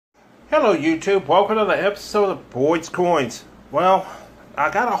Hello YouTube, welcome to the episode of Boyd's Coins. Well, I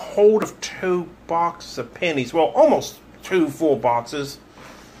got a hold of 2 boxes of pennies, well almost 2 full boxes.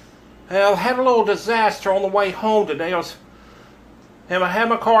 I had a little disaster on the way home today. I had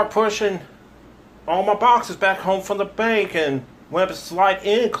my car pushing all my boxes back home from the bank and went up a slight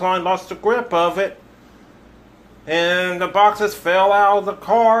incline, lost the grip of it. And the boxes fell out of the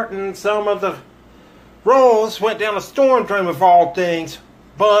cart and some of the rolls went down a storm drain of all things.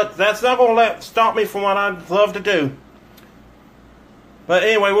 But that's not going to stop me from what I'd love to do. But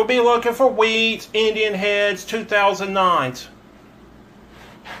anyway, we'll be looking for Wheats, Indian Heads, 2009s.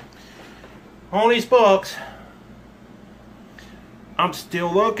 On these books, I'm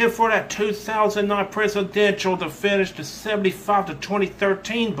still looking for that 2009 Presidential to finish the 75 to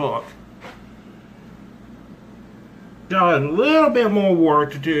 2013 book. Got a little bit more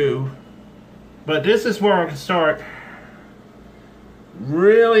work to do. But this is where I can start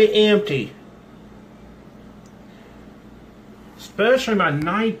really empty. Especially my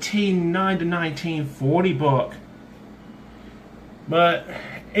 1909 to 1940 book. But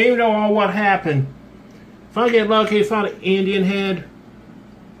even though all what happened, if I get lucky, if I find an Indian Head,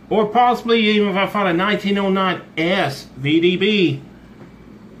 or possibly even if I find a 1909S VDB,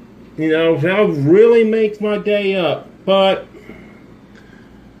 you know, that'll really make my day up. But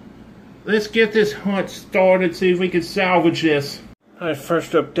let's get this hunt started, see if we can salvage this. Alright,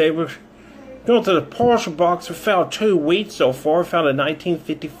 first update, we're going to the partial box. We found 2 Wheats so far. We found a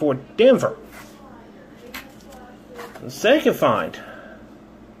 1954 Denver. The second find.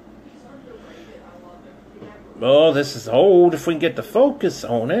 Oh, this is old if we can get the focus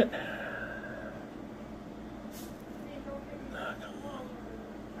on it.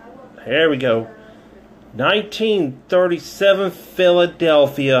 There we go. 1937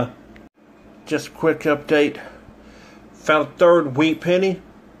 Philadelphia. Just a quick update. Found a 3rd Wheat penny,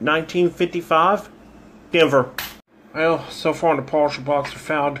 1955, Denver. Well, so far in the partial box we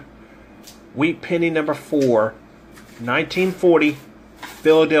found Wheat penny number 4, 1940,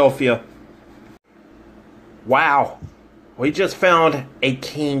 Philadelphia. Wow, we just found a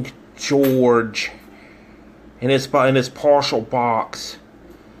King George in this partial box.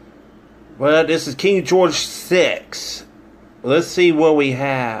 Well, this is King George 6. Let's see what we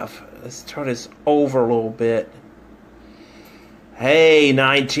have. Let's turn this over a little bit. Hey,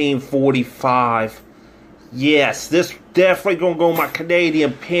 1945. Yes, this definitely going to go in my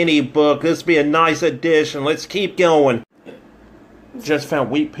Canadian penny book. This will be a nice addition. Let's keep going. Just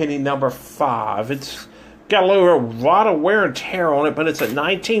found Wheat penny number 5. It's got a lot of wear and tear on it, but it's a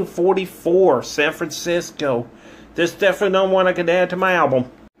 1944 San Francisco. This definitely not one I could add to my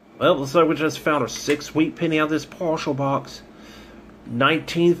album. Well, looks like we just found a 6 Wheat penny out of this partial box.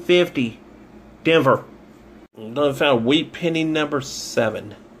 1950, Denver. Another found Wheat penny number 7.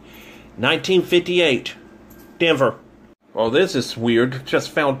 1958, Denver. Well, this is weird. Just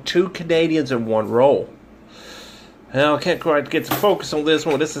found 2 Canadians in one roll. Now, I can't quite get the focus on this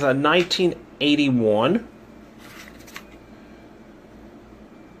one. This is a 1981.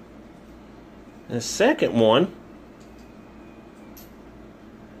 And the second one,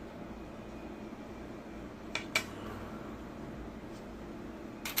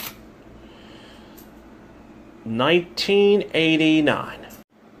 $1989.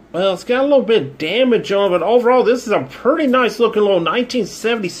 Well, it's got a little bit of damage on it, but overall, this is a pretty nice looking little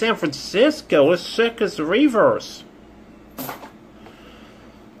 1970 San Francisco. Let's check this reverse.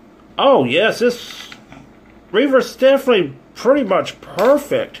 Oh, yes, this reverse is definitely pretty much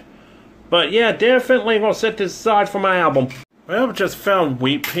perfect. But yeah, definitely going to set this aside for my album. Well, we just found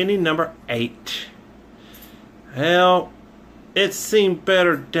Wheat penny number 8. Well, it's seen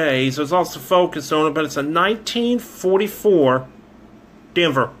better days. There's also focus on it, but it's a 1944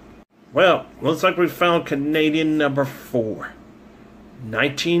 Denver. Well, looks like we found Canadian number 4.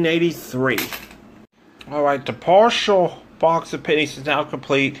 1983. Alright, the partial box of pennies is now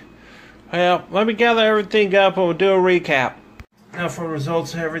complete. Well, let me gather everything up and we'll do a recap. Now for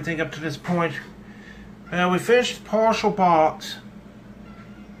results of everything up to this point. Well, we finished the partial box.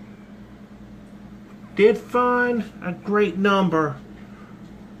 Did find a great number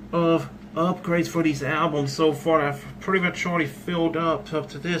of upgrades for these albums so far. I've pretty much already filled up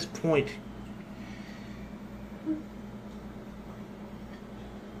to this point.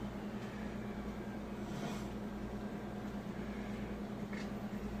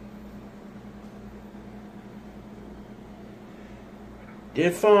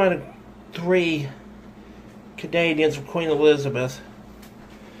 Did find 3 Canadians from Queen Elizabeth.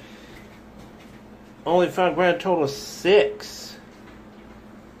 Only found a grand total of 6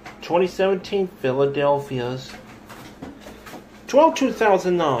 2017 Philadelphia's, 12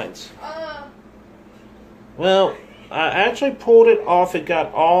 2009s. Well, I actually pulled it off and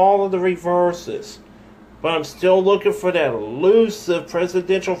got all of the reverses. But I'm still looking for that elusive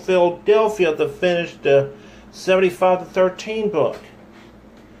Presidential Philadelphia to finish the 75-13 book.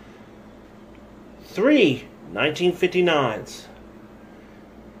 3 1959s.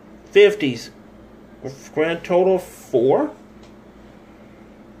 50s. Grand total of 4.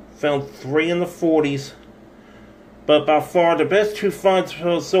 Found 3 in the 40s. But by far the best 2 finds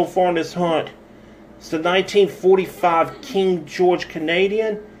so far in this hunt is the 1945 King George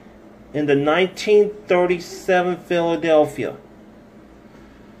Canadian and the 1937 Philadelphia.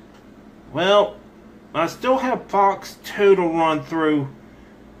 Well, I still have box 2 to run through.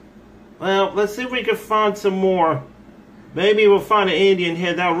 Well, let's see if we can find some more. Maybe we'll find an Indian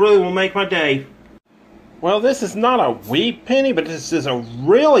head. That really will make my day. Well, this is not a wheat penny, but this is a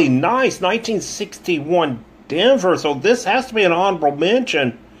really nice 1961 Denver. So this has to be an honorable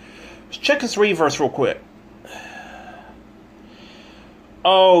mention. Let's check this reverse real quick.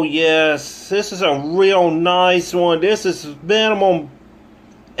 Oh, yes. This is a real nice one. This is minimum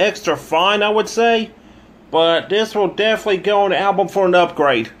extra fine, I would say. But this will definitely go on the album for an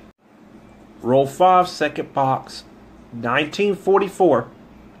upgrade. Roll 5, second box. 1944.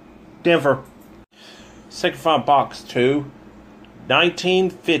 Denver. Second find box 2.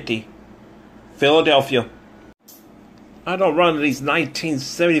 1950. Philadelphia. I don't run these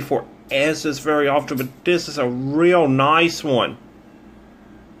 1974 S's very often, but this is a real nice one.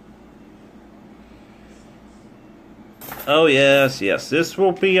 Oh yes, this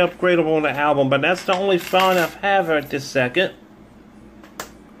will be upgradable on the album, but that's the only find I have at this second.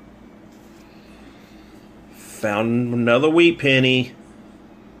 Found another wheat penny.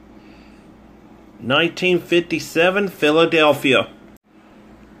 1957 Philadelphia.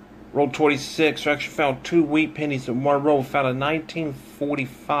 Roll 26. I actually found 2 wheat pennies in one roll. Found a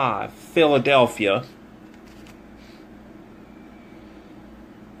 1945 Philadelphia.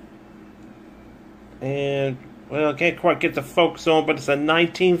 And, well, I can't quite get the focus on, but it's a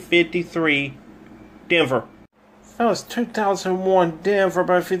 1953 Denver. That was 2001 Denver,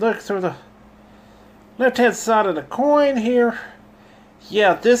 but if you look through the left-hand side of the coin here,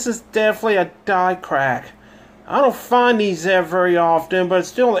 yeah, this is definitely a die crack. I don't find these there very often, but it's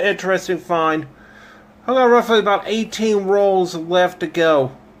still an interesting find. I've got roughly about 18 rolls left to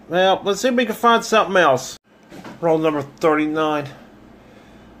go. Well, let's see if we can find something else. Roll number 39.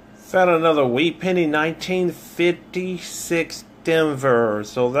 Found another wheat penny, 1956 Denver.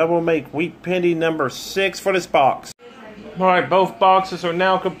 So that will make wheat penny number 6 for this box. Alright, both boxes are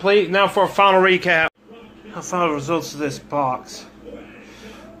now complete. Now for a final recap. I'll find the results of this box.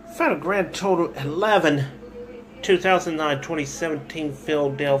 Found a grand total 11 2009, 2017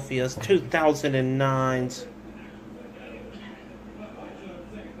 Philadelphia's, 2009s.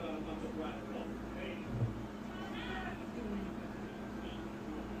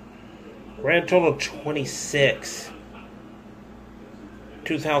 Grand total 26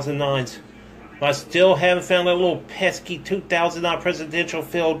 2009s. I still haven't found that little pesky 2009 Presidential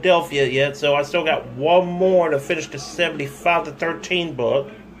Philadelphia yet, so I still got one more to finish the 75-13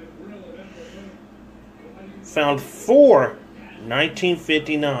 book. Found 4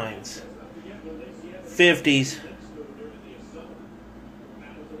 1959s, 50s,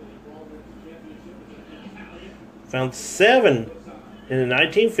 found 7 in the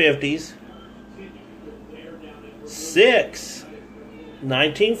 1950s, 6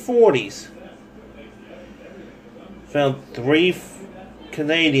 1940s, found 3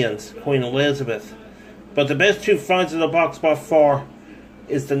 Canadians, Queen Elizabeth, but the best 2 finds in the box by far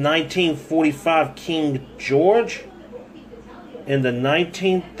is the 1945 King George and the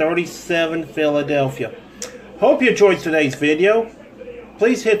 1937 Philadelphia. Hope you enjoyed today's video.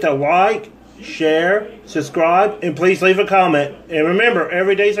 Please hit the like, share, subscribe, and please leave a comment. And remember,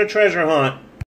 every day's a treasure hunt.